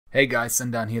Hey guys,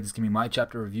 Sundown here. This is going to be my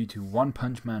chapter review to One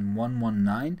Punch Man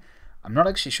 119. I'm not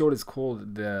actually sure what it's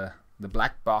called. The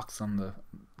black box on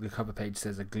the cover page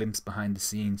says a glimpse behind the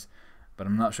scenes, but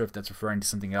I'm not sure if that's referring to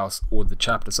something else or the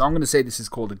chapter. So I'm going to say this is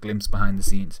called a glimpse behind the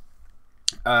scenes.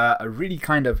 A really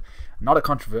kind of, not a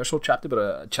controversial chapter, but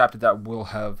a chapter that will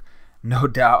have no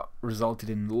doubt resulted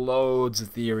in loads of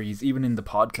theories. Even in the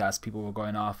podcast, people were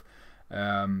going off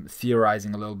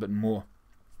theorizing a little bit more.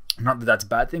 Not that that's a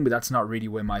bad thing, but that's not really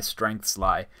where my strengths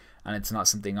lie, and it's not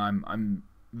something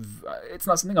it's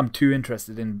not something I'm too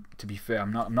interested in. To be fair,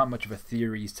 I'm not much of a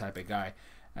theories type of guy,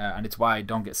 and it's why I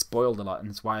don't get spoiled a lot, and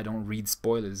it's why I don't read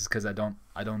spoilers, because I don't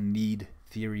need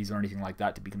theories or anything like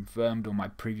that to be confirmed, or my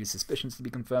previous suspicions to be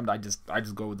confirmed. I just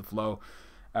go with the flow,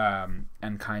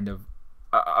 and kind of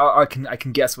I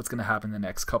can guess what's going to happen in the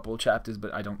next couple of chapters,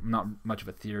 but I'm not much of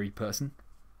a theory person.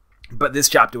 But this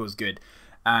chapter was good.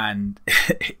 And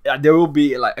there will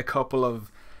be like a couple of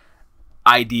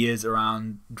ideas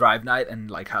around Drive Knight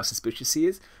and like how suspicious he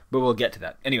is, but we'll get to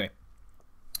that. Anyway,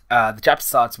 the chapter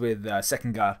starts with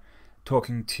Sekingard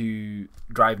talking to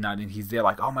Drive Knight, and he's there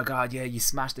like, "Oh my god, yeah, you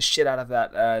smashed the shit out of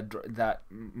that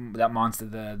monster,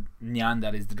 the Nyan,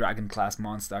 that is the dragon class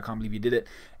monster. I can't believe you did it.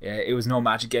 It was no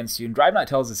match against you." And Drive Knight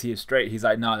tells us he is straight. He's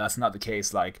like, "No, that's not the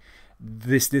case. Like,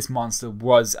 this monster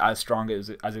was as strong as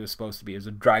it was supposed to be. It was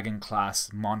a dragon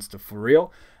class monster for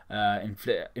real.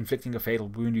 Inflicting a fatal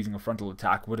wound using a frontal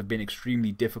attack would have been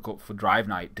extremely difficult for Drive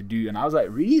Knight to do." And I was like,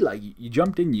 really? Like, you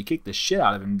jumped in, you kicked the shit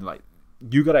out of him. Like,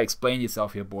 you gotta explain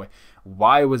yourself here, boy.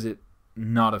 Why was it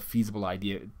not a feasible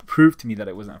idea? Prove to me that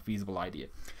it wasn't a feasible idea.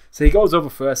 So he goes over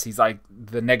first. He's like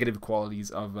the negative qualities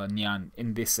of Nyan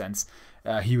in this sense.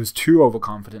 He was too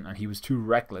overconfident and he was too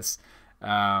reckless.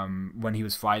 When he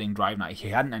was fighting Drive Knight, he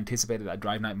hadn't anticipated that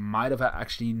Drive Knight might have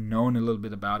actually known a little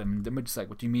bit about him. And then we're just like,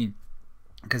 "What do you mean?"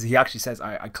 Because he actually says,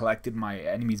 I collected my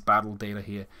enemy's battle data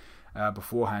here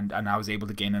beforehand, and I was able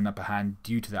to gain an upper hand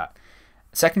due to that.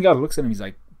 Sekingard looks at him, he's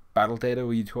like, "Battle data?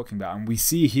 What are you talking about?" And we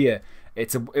see here,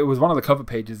 it was one of the cover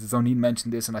pages. Zonin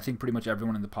mentioned this, and I think pretty much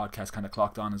everyone in the podcast kind of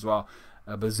clocked on as well.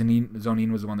 But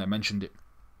Zonin was the one that mentioned it.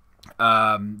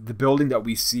 The building that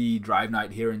we see Drive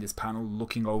Knight here in this panel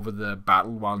looking over the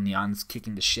battle while Nyan's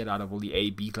kicking the shit out of all the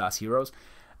A-B class heroes,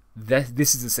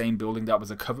 this is the same building that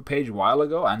was a cover page a while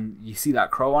ago, and you see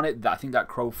that crow on it. I think that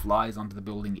crow flies onto the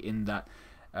building in that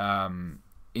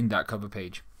cover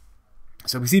page.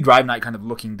 So we see Drive Knight kind of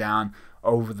looking down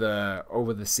over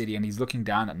the city, and he's looking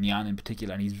down at Nyan in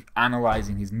particular, and he's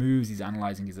analyzing his moves, he's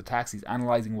analyzing his attacks, he's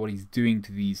analyzing what he's doing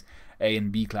to these A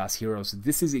and B class heroes. So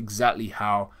this is exactly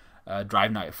how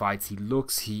Drive Knight fights. He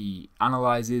looks, he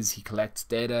analyzes, he collects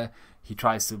data, he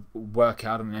tries to work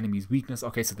out an enemy's weakness.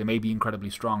 Okay, so they may be incredibly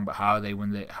strong, but how are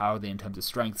they in terms of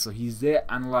strength? So he's there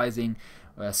analyzing,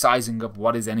 sizing up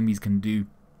what his enemies can do,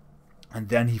 and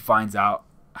then he finds out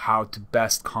how to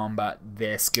best combat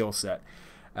their skill set.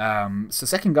 So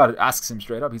Sekingard asks him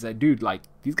straight up. He's like, "Dude, like,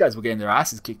 these guys were getting their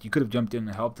asses kicked. You could have jumped in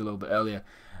and helped a little bit earlier."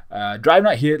 Drive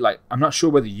Knight here, like, I'm not sure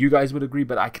whether you guys would agree,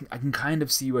 but I can kind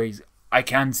of see where he's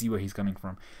coming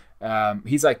from.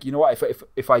 He's like, "You know what?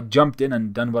 If I jumped in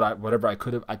and done whatever I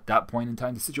could have at that point in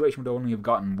time, the situation would only have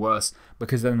gotten worse,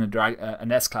 because then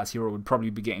an S-class hero would probably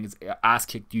be getting his ass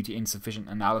kicked due to insufficient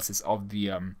analysis of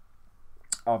the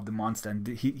monster." And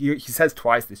he says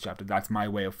twice this chapter, "That's my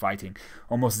way of fighting,"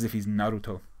 almost as if he's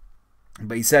Naruto.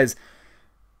 But he says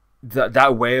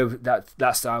that way of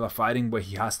that style of fighting, where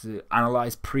he has to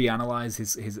pre-analyze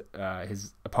his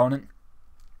opponent.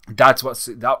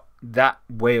 That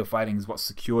way of fighting is what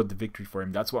secured the victory for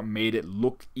him. That's what made it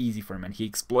look easy for him, and he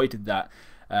exploited that,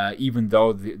 even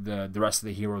though the rest of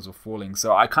the heroes were falling.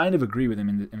 So I kind of agree with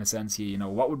him in a sense here. You know,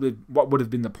 what would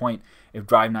have been the point if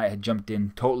Drive Knight had jumped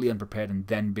in totally unprepared and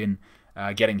then been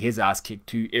getting his ass kicked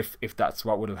too? If that's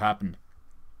what would have happened,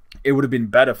 it would have been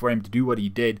better for him to do what he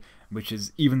did, which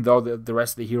is, even though the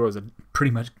rest of the heroes are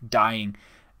pretty much dying,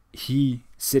 he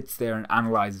sits there and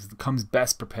analyzes, comes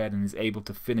best prepared, and is able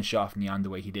to finish off Nyan the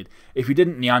way he did. If he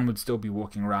didn't, Nyan would still be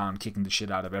walking around kicking the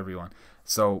shit out of everyone.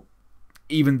 So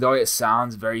even though it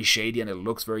sounds very shady and it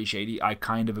looks very shady, I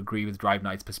kind of agree with Drive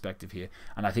Knight's perspective here,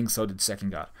 and I think so did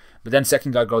Sekingard. But then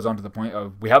Sekingard goes on to the point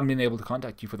of, "We haven't been able to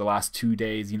contact you for the last 2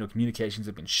 days. You know, communications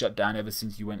have been shut down ever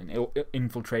since you went and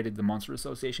infiltrated the Monster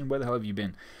Association. Where the hell have you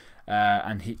been?"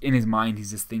 And in his mind,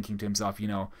 he's just thinking to himself, you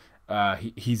know,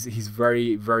 he's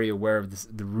very, very aware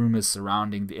of the rumors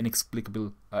surrounding the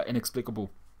inexplicable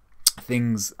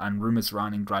things and rumors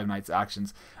surrounding Drive Knight's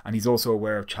actions, and he's also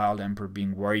aware of Child Emperor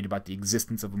being worried about the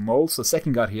existence of a mole. So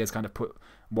Sekingard here has kind of put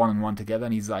one and one together,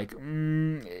 and he's like,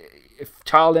 if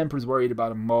Child Emperor's worried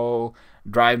about a mole,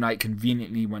 Drive Knight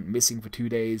conveniently went missing for 2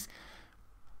 days,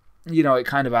 you know, it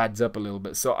kind of adds up a little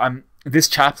bit. So this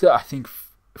chapter, I think,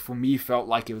 for me, felt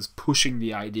like it was pushing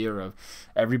the idea of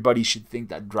everybody should think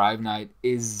that Drive Knight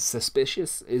is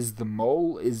suspicious, is the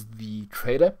mole, is the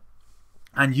traitor.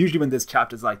 And usually when there's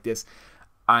chapters like this,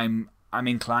 I'm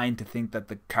inclined to think that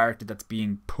the character that's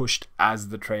being pushed as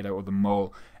the traitor or the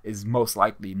mole is most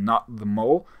likely not the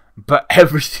mole. But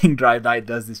everything Drive Knight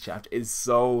does this chapter is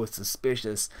so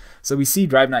suspicious. So we see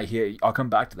Drive Knight here. I'll come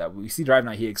back to that. We see Drive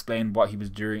Knight here explain what he was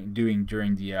doing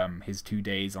during the his 2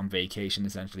 days on vacation,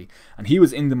 essentially. And he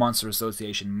was in the Monster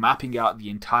Association, mapping out the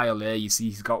entire lair. You see,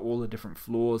 he's got all the different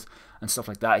floors and stuff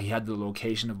like that. He had the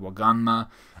location of Waganma.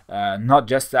 Not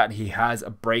just that, he has a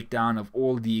breakdown of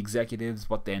all the executives,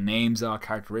 what their names are,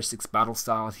 characteristics, battle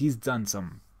styles. He's done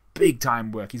some big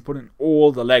time work. He's put in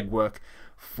all the legwork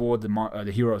for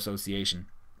the Hero Association.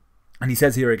 And he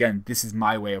says here again, this is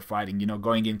my way of fighting, you know,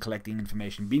 going in, collecting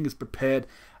information, being as prepared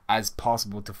as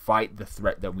possible to fight the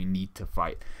threat that we need to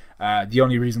fight. The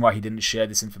only reason why he didn't share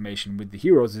this information with the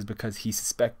heroes is because he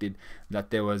suspected that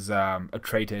there was a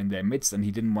traitor in their midst, and he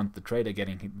didn't want the traitor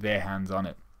getting their hands on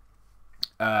it.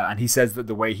 And he says that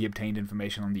the way he obtained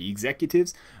information on the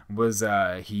executives was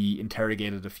he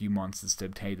interrogated a few monsters to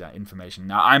obtain that information.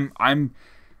 Now,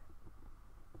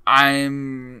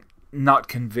 I'm not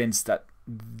convinced that,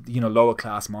 you know, lower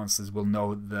class monsters will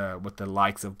know what the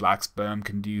likes of Black Sperm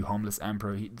can do. Homeless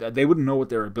Emperor, they wouldn't know what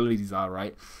their abilities are,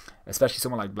 right? Especially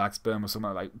someone like Black Sperm or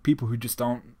someone like people who just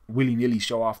don't willy-nilly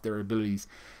show off their abilities.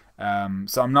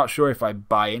 So I'm not sure if I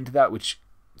buy into that, which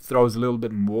throws a little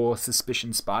bit more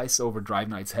suspicion spice over Drive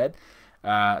Knight's head.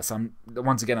 So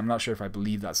once again, I'm not sure if I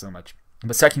believe that so much.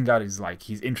 But Second God is like,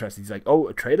 he's interested. He's like, oh,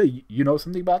 a traitor? You know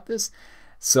something about this?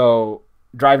 So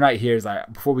Drive Knight here is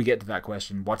like, before we get to that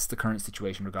question, what's the current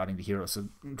situation regarding the heroes? So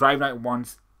Drive Knight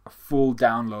wants a full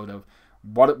download of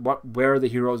where are the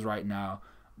heroes right now?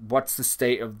 What's the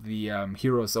state of the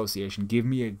Hero Association? Give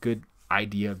me a good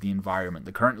idea of the environment,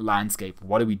 the current landscape.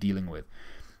 What are we dealing with?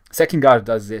 Second God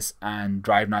does this, and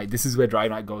Drive Knight, this is where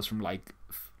Drive Knight goes from like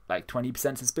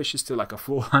 20% suspicious to like a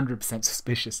full 100%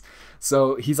 suspicious.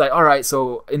 So he's like, all right,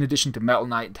 so in addition to Metal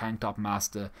Knight and Tank Top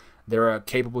Master, there are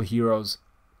capable heroes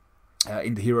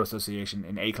in the Hero Association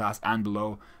in A class and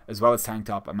below, as well as Tank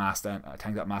Top Master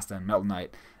and Metal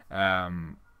Knight,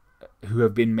 who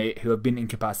have been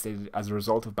incapacitated as a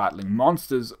result of battling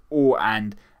monsters or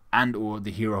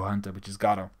the Hero Hunter, which is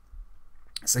Gato.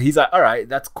 So he's like, all right,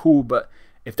 that's cool, but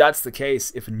if that's the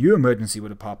case, if a new emergency were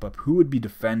to pop up, who would be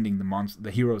defending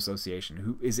the Hero Association?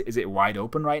 Who is it wide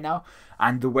open right now?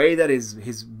 And the way that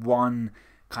his one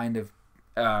kind of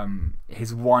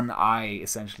his one eye,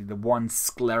 essentially the one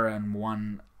sclera and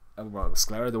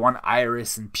the one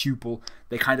iris and pupil,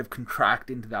 they kind of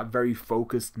contract into that very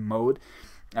focused mode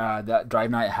that Drive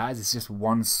Knight has. It's just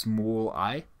one small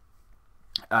eye.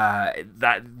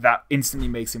 That instantly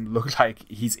makes him look like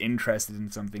he's interested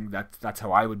in something. That's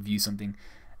how I would view something.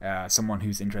 Someone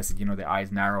who's interested, you know, their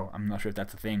eyes narrow. I'm not sure if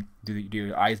that's a thing. Do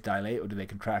your eyes dilate or do they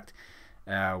contract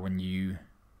when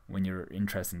you're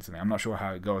interested in something? I'm not sure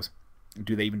how it goes.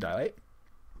 Do they even dilate?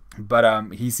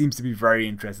 But he seems to be very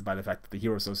interested by the fact that the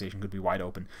Hero Association could be wide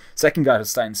open. Second guy is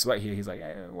starting to sweat here. He's like,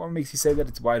 what makes you say that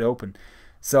it's wide open?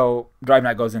 So Drive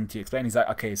Knight goes in to explain. He's like,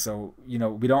 okay, so, you know,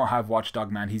 we don't have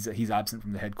Watchdog Man. He's absent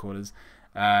from the headquarters.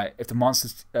 If the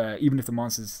monsters, even if the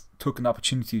monsters took an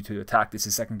opportunity to attack, this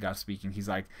is Second guy speaking. He's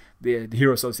like, the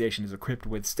Hero Association is equipped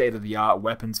with state-of-the-art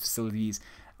weapons facilities.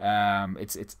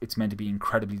 It's meant to be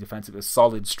incredibly defensive, a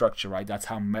solid structure, right? That's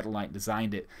how Metal Knight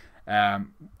designed it.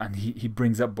 And he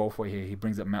brings up both way here. He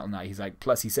brings up Metal Knight. He's like,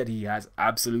 plus he said he has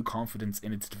absolute confidence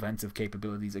in its defensive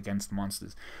capabilities against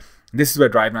monsters. And this is where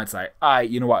Drive Knight's like,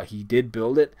 you know what, he did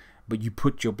build it, but you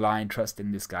put your blind trust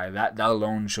in this guy. That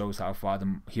alone shows how far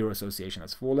the Hero Association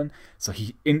has fallen. So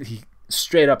he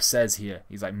straight up says here,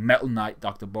 he's like, Metal Knight,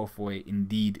 Dr. Beaufoy,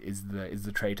 indeed is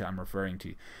the traitor I'm referring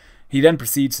to. He then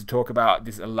proceeds to talk about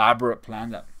this elaborate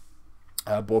plan that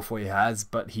Beaufoy has,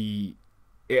 but the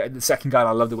Second God,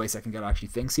 I love the way Second God actually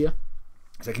thinks here.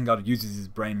 Second God uses his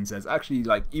brain and says, actually,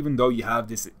 like, even though you have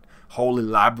this whole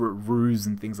elaborate ruse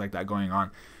and things like that going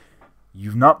on,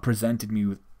 you've not presented me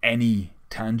with any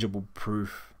tangible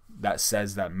proof that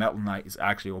says that Metal Knight is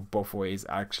actually, or Beaufoy is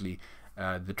actually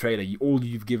the traitor. All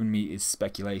you've given me is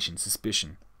speculation,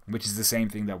 suspicion, which is the same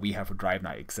thing that we have for Drive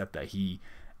Knight, except that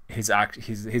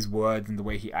his words and the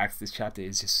way he acts this chapter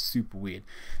is just super weird.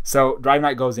 So Drive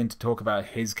Knight goes in to talk about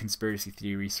his conspiracy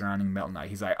theory surrounding Metal Knight.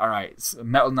 He's like, alright, so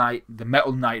Metal Knight, the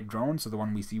Metal Knight drone, so the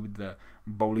one we see with the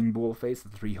bowling ball face, the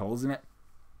 3 holes in it.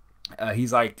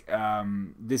 He's like,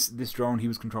 this drone he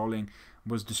was controlling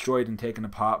was destroyed and taken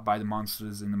apart by the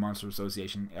monsters in the Monster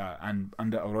Association and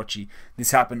under Orochi.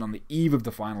 This happened on the eve of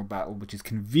the final battle, which is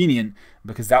convenient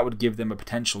because that would give them a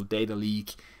potential data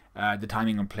leak. The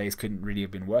timing and place couldn't really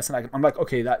have been worse, and I'm like,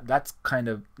 okay,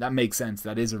 that makes sense.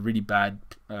 That is a really bad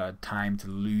time to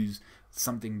lose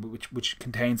something which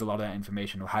contains a lot of that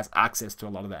information or has access to a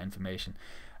lot of that information.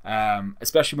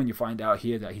 Especially when you find out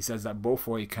here that he says that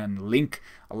Bofoi can link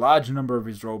a large number of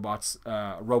his robot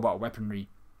weaponry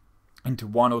into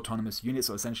one autonomous unit.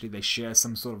 So essentially, they share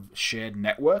some sort of shared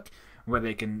network where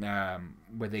they can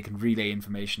relay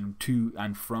information to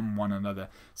and from one another.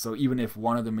 So even if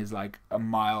one of them is like a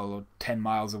mile or 10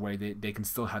 miles away, they can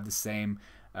still have the same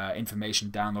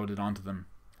information downloaded onto them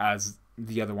as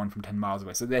the other one from 10 miles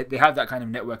away. So they have that kind of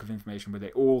network of information where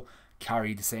they all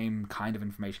carry the same kind of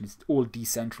information. It's all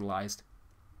decentralized,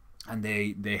 and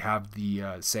they have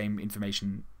the same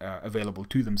information available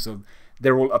to them. So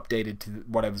they're all updated to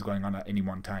whatever's going on at any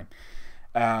one time.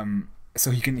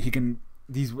 So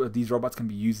these robots can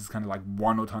be used as kind of like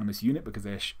one autonomous unit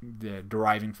because they're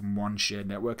deriving from one shared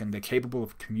network, and they're capable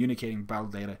of communicating battle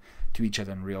data to each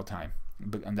other in real time.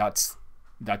 And that's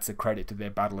a credit to their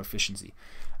battle efficiency.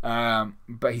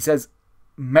 But he says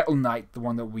Metal Knight, the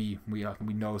one that we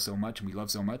know so much and we love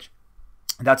so much,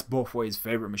 that's Bofoi's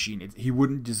favorite machine. He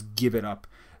wouldn't just give it up.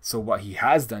 So what he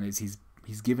has done is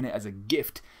he's given it as a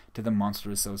gift to the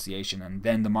Monster Association, and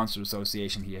then the Monster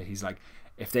Association here, he's like,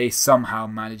 if they somehow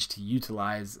manage to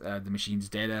utilize the machine's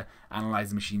data, analyze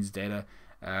the machine's data,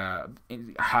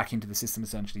 hack into the system,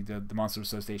 essentially, the Monster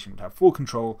Association would have full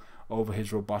control over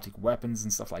his robotic weapons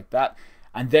and stuff like that.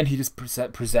 And then he just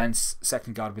presents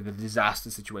Second God with a disaster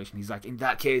situation. He's like, in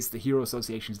that case, the Hero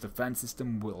Association's defense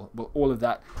system will all of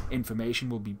that information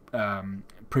will be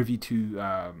privy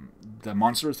to the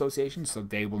Monster Association, so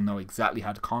they will know exactly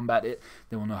how to combat it.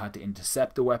 They will know how to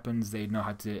intercept the weapons. They know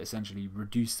how to essentially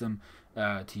reduce them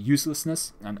to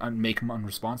uselessness and make them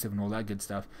unresponsive and all that good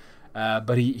stuff.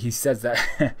 But he says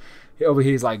that over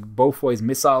here, he's like, Bofoi's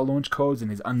missile launch codes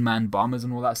and his unmanned bombers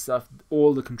and all that stuff,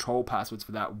 all the control passwords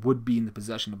for that would be in the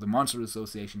possession of the Monster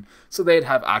Association, so they'd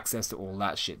have access to all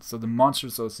that shit. So the Monster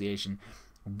Association,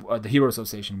 the Hero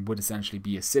Association, would essentially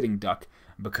be a sitting duck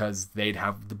because they'd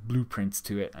have the blueprints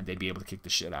to it and they'd be able to kick the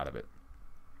shit out of it.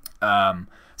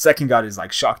 Second God is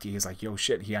like shocked. He's like, yo,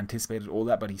 shit, he anticipated all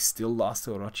that, but he still lost to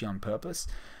Orochi on purpose.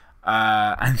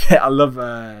 And I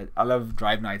love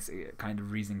Drive Knight's kind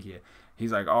of reasoning here.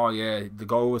 He's like, oh yeah, the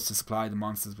goal was to supply the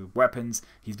monsters with weapons.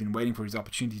 He's been waiting for his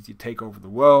opportunity to take over the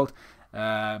world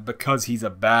because he's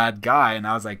a bad guy. And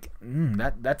I was like,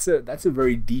 that's a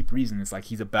very deep reason. It's like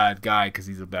he's a bad guy because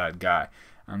he's a bad guy.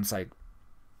 And I'm just like,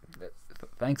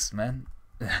 thanks, man.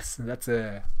 That's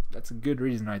a good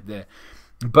reason right there.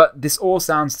 But this all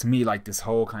sounds to me like this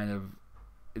whole kind of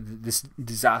this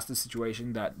disaster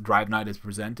situation that Drive Knight has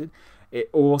presented. It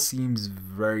all seems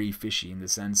very fishy in the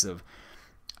sense of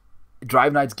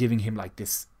Drive Knight's giving him like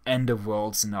this end of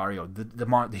world scenario.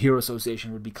 The Hero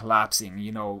Association would be collapsing.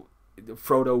 You know,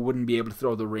 Frodo wouldn't be able to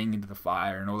throw the ring into the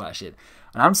fire and all that shit.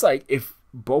 And I'm just like, if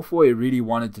Bofoi really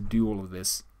wanted to do all of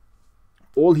this,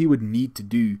 all he would need to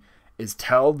do is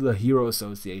tell the Hero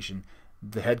Association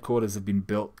the headquarters have been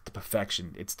built to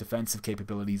perfection. Its defensive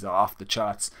capabilities are off the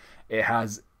charts. It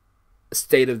has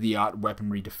state-of-the-art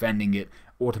weaponry defending it,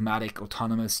 automatic,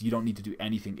 autonomous. You don't need to do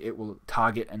anything. It will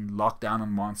target and lock down on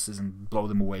monsters and blow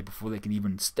them away before they can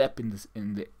even step in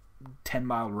the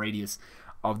 10-mile radius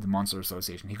of the Monster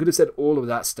Association. He could have said all of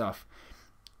that stuff,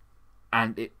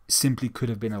 and it simply could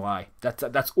have been a lie.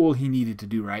 That's all he needed to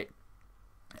do, right?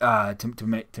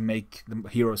 To make the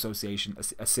Hero Association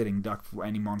a sitting duck for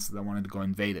any monster that wanted to go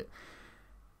invade it.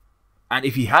 And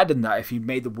if he had done that, if he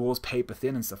made the walls paper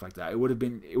thin and stuff like that, it would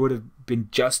have been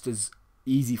just as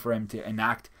easy for him to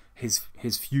enact his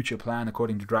future plan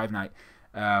according to Drive Knight,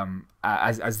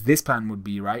 as this plan would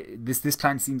be, right? This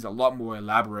plan seems a lot more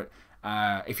elaborate.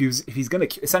 If he's gonna,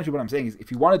 essentially what I'm saying is, if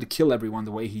he wanted to kill everyone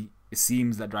the way it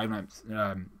seems that Drive Knight's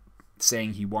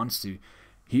saying he wants to,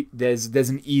 there's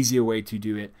an easier way to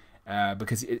do it.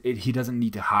 Because he doesn't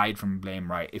need to hide from blame,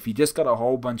 right? If he just got a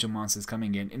whole bunch of monsters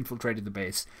coming in, infiltrated the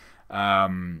base,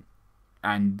 and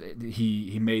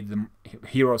he made the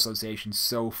Hero Association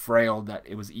so frail that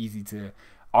it was easy to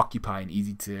occupy and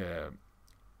easy to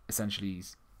essentially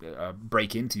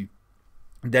break into,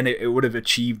 then it would have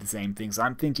achieved the same thing. So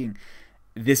I'm thinking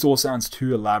this all sounds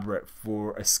too elaborate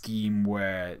for a scheme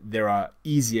where there are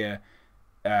easier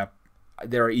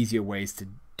ways to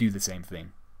do the same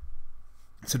thing.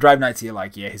 So Drive Knight's here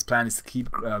like, yeah, his plan is to keep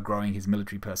growing his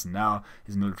military personnel,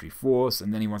 his military force,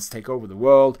 and then he wants to take over the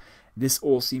world. This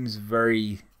all seems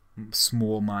very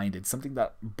small-minded, something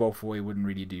that Bofoi wouldn't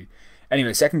really do.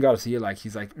 Anyway, second God is here, like,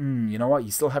 he's like, you know what,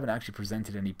 you still haven't actually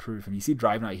presented any proof. And you see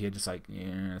Drive Knight here just like,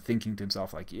 thinking to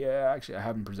himself, like, yeah, actually, I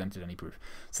haven't presented any proof.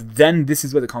 So then this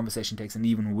is where the conversation takes an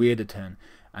even weirder turn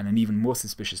and an even more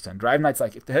suspicious turn. Drive Knight's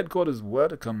like, if the headquarters were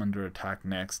to come under attack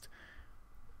next,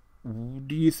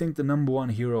 do you think the number one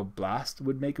hero, Blast,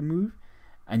 would make a move?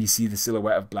 And you see the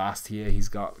silhouette of Blast here. He's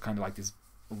got kind of like this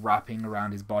wrapping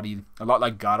around his body, a lot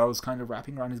like Garo's kind of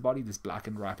wrapping around his body, this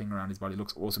blackened wrapping around his body.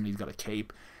 Looks awesome. He's got a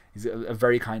cape. He's a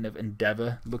very kind of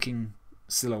Endeavor looking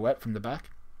silhouette from the back.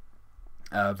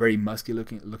 Very muscular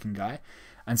looking guy.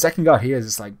 And second God here is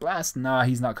just like, Blast, nah,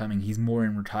 he's not coming. He's more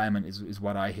in retirement is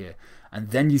what I hear. And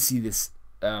then you see this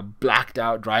blacked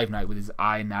out Drive Knight with his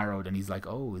eye narrowed, and he's like,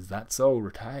 oh, is that so?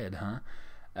 Retired, huh?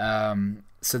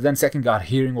 So then second God,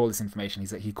 hearing all this information,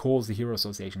 he's like, he calls the Hero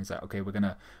Association. He's like, okay, we're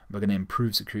gonna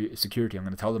improve security. I'm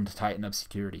gonna tell them to tighten up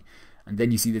security. And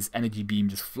then you see this energy beam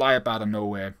just fly up out of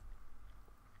nowhere,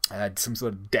 some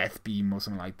sort of death beam or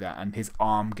something like that, and his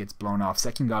arm gets blown off.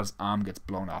 Second God's arm gets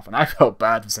blown off, and I felt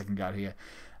bad for second God here.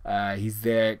 He's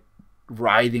there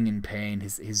writhing in pain.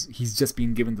 He's just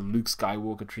been given the Luke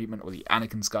Skywalker treatment, or the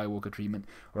Anakin Skywalker treatment,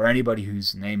 or anybody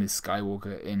whose name is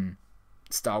Skywalker in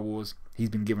Star Wars. He's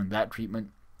been given that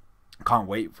treatment. Can't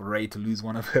wait for Rey to lose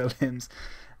one of her limbs.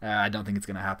 I don't think it's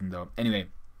going to happen though. Anyway,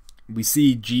 we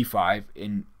see G5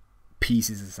 in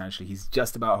pieces essentially. He's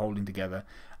just about holding together,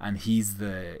 and he's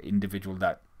the individual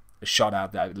that shot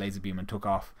out that laser beam and took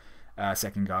off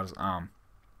second God's arm.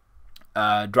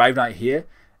 Drive Knight here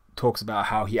talks about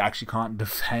how he actually can't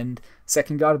defend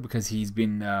second God because he's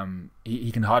been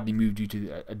he can hardly move due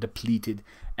to a depleted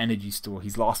energy store.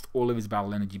 He's lost all of his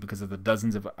battle energy because of the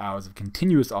dozens of hours of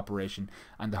continuous operation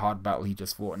and the hard battle he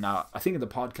just fought. Now, I think in the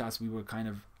podcast we were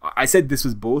I said this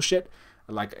was bullshit.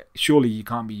 Like, surely you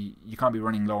can't be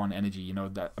running low on energy. You know,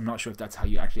 that I'm not sure if that's how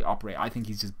you actually operate. I think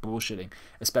he's just bullshitting,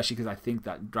 especially because I think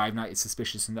that Drive Knight is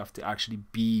suspicious enough to actually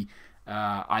be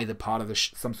either part of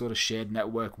some sort of shared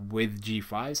network with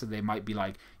G5, so they might be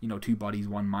like, you know, two bodies,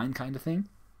 one mind kind of thing.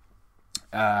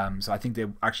 So I think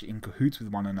they're actually in cahoots with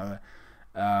one another.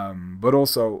 But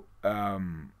also,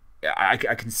 I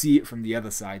can see it from the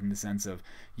other side in the sense of,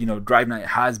 you know, Drive Knight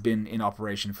has been in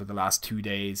operation for the last 2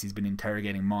 days. He's been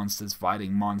interrogating monsters,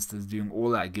 fighting monsters, doing all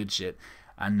that good shit,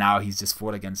 and now he's just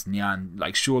fought against Nyan.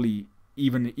 Like, surely,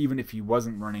 even if he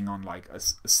wasn't running on like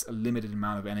a limited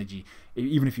amount of energy,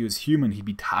 even if he was human, he'd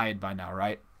be tired by now,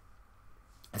 right?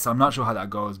 So I'm not sure how that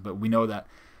goes, but we know that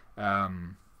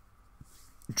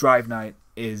Drive Knight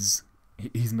he's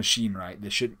a machine, right?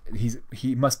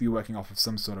 He must be working off of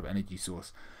some sort of energy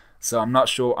source. So I'm not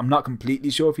sure. I'm not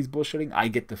completely sure if he's bullshitting. I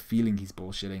get the feeling he's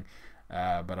bullshitting,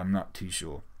 but I'm not too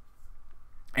sure.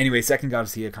 Anyway, second God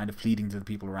is here kind of pleading to the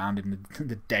people around him,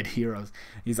 the dead heroes.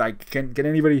 He's like, can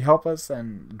anybody help us?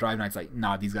 And Drive Knight's like,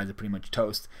 nah, these guys are pretty much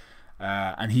toast.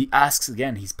 And he asks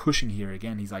again, he's pushing here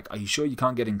again. He's like, are you sure you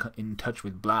can't get in touch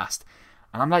with Blast?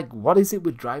 And I'm like, what is it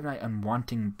with Drive Knight and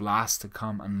wanting Blast to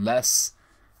come unless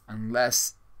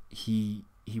he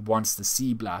wants to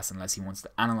see Blast, unless he wants to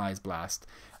analyze Blast,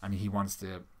 and he wants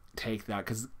to take that,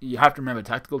 because you have to remember,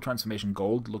 Tactical Transformation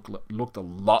Gold looked a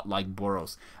lot like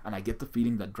Boros, and I get the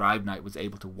feeling that Drive Knight was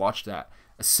able to watch that,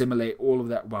 assimilate all of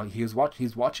that while he was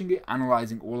watching it,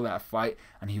 analyzing all of that fight,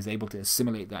 and he was able to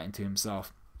assimilate that into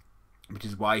himself, which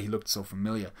is why he looked so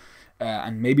familiar.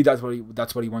 And maybe that's what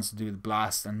he wants to do with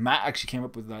Blast. And Matt actually came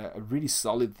up with a really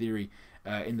solid theory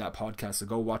in that podcast, so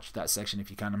go watch that section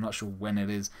if you can. I'm not sure when it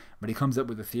is, but he comes up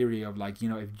with a theory of, like, you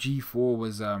know, if G4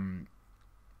 was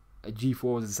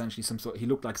essentially some sort, he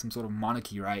looked like some sort of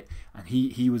monarchy, right? And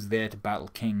he was there to battle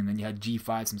King, and then you had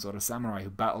G5, some sort of samurai who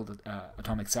battled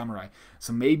Atomic Samurai.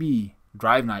 So maybe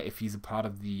Drive Knight, if he's a part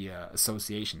of the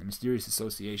association, the mysterious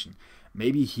association,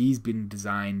 maybe he's been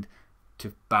designed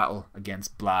to battle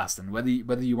against Blast. And whether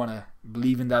you want to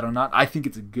believe in that or not, I think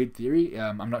it's a good theory.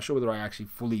 I'm not sure whether I actually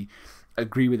fully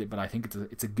agree with it, but I think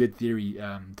it's a good theory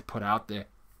to put out there.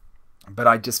 But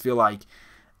I just feel like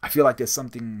there's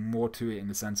something more to it, in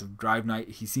the sense of Drive Knight,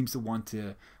 he seems to want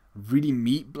to really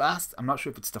meet Blast. I'm not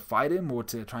sure if it's to fight him or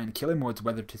to try and kill him, or it's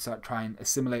whether to try and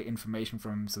assimilate information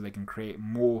from him so they can create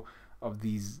more of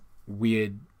these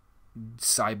weird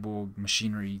cyborg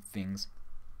machinery things.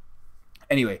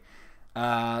 Anyway,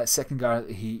 second guy,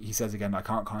 he says again, I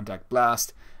can't contact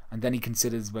Blast, and then he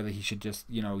considers whether he should just,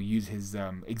 you know, use his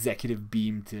executive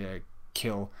beam to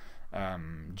kill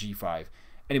G5.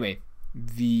 Anyway,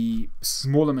 the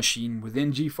smaller machine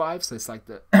within G5, so it's like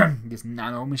the this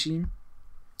nano machine,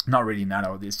 not really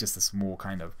nano, it's just a small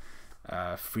kind of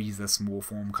freezer, small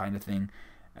form kind of thing.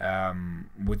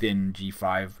 within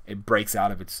G5. It breaks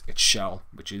out of its shell,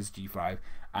 which is G5,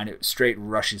 and it straight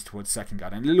rushes towards second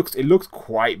god. And it looks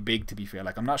quite big, to be fair.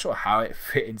 Like, I'm not sure how it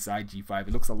fit inside G5.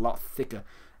 It looks a lot thicker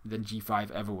than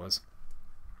G5 ever was.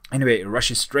 Anyway, it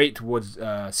rushes straight towards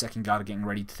second god, getting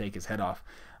ready to take his head off.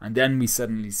 And then we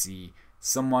suddenly see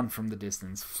someone from the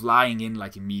distance flying in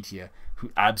like a meteor,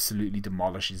 who absolutely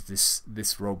demolishes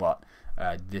this robot,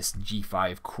 this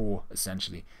G5 core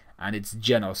essentially. And it's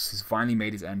Genos, who's finally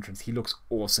made his entrance. He looks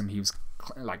awesome. He's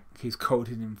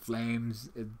coated in flames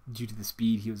due to the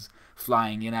speed he was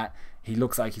flying in at. He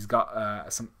looks like he's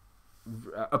got some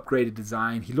upgraded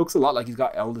design. He looks a lot like he's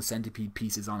got Elder Centipede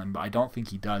pieces on him, but I don't think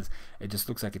he does. It just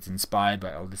looks like it's inspired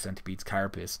by Elder Centipede's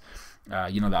carapace.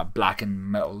 That black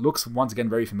and metal looks once again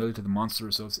very familiar to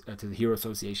the to the Hero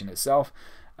Association itself.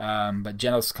 But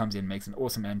Genos comes in, makes an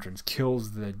awesome entrance,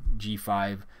 kills the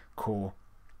G5 core,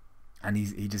 and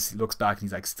he just looks back and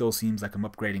he's like, still seems like I'm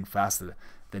upgrading faster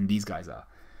than these guys are.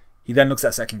 He then looks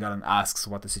at Second God and asks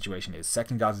what the situation is.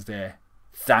 Second God is there,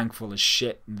 thankful as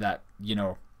shit that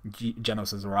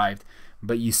Genos has arrived.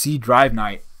 But you see Drive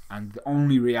Knight, and the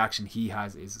only reaction he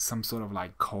has is some sort of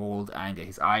like cold anger.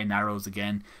 His eye narrows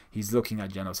again. He's looking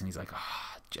at Genos and he's like,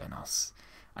 Genos.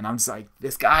 And I'm just like,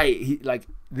 this guy,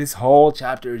 this whole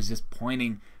chapter is just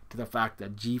pointing to the fact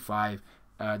that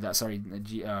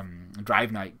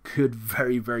Drive Knight could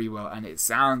very, very well, and it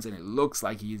sounds and it looks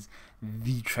like he's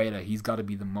the traitor. He's got to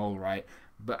be the mole, right?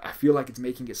 But I feel like it's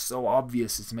making it so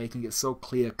obvious, it's making it so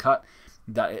clear cut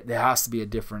that there has to be a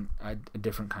different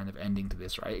kind of ending to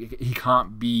this, right? He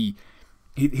can't be.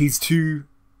 He's too.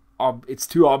 It's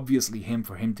too obviously him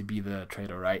for him to be the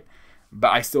traitor, right? But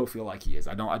I still feel like he is.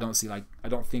 I don't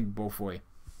think Beaufoy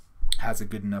has a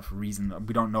good enough reason.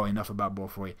 We don't know enough about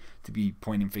Beaufoy to be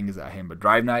pointing fingers at him. But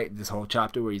Drive Knight, this whole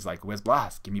chapter where he's like, where's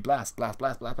Blast? Give me Blast, Blast,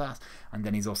 Blast, Blast, Blast. And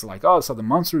then he's also like, oh, so the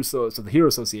monsters, so the Hero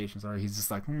Association, sorry. He's just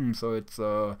like, so it's,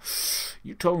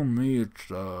 you telling me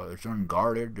it's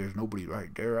unguarded, there's nobody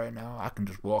right there right now, I can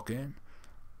just walk in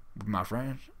with my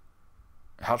friends,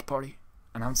 house party?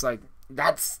 And I'm just like,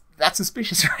 that's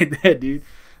suspicious right there, dude.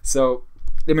 So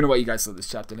let me know what you guys thought of this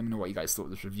chapter. Let me know what you guys thought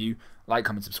of this review. Like,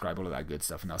 comment, subscribe, all of that good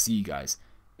stuff. And I'll see you guys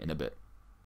in a bit.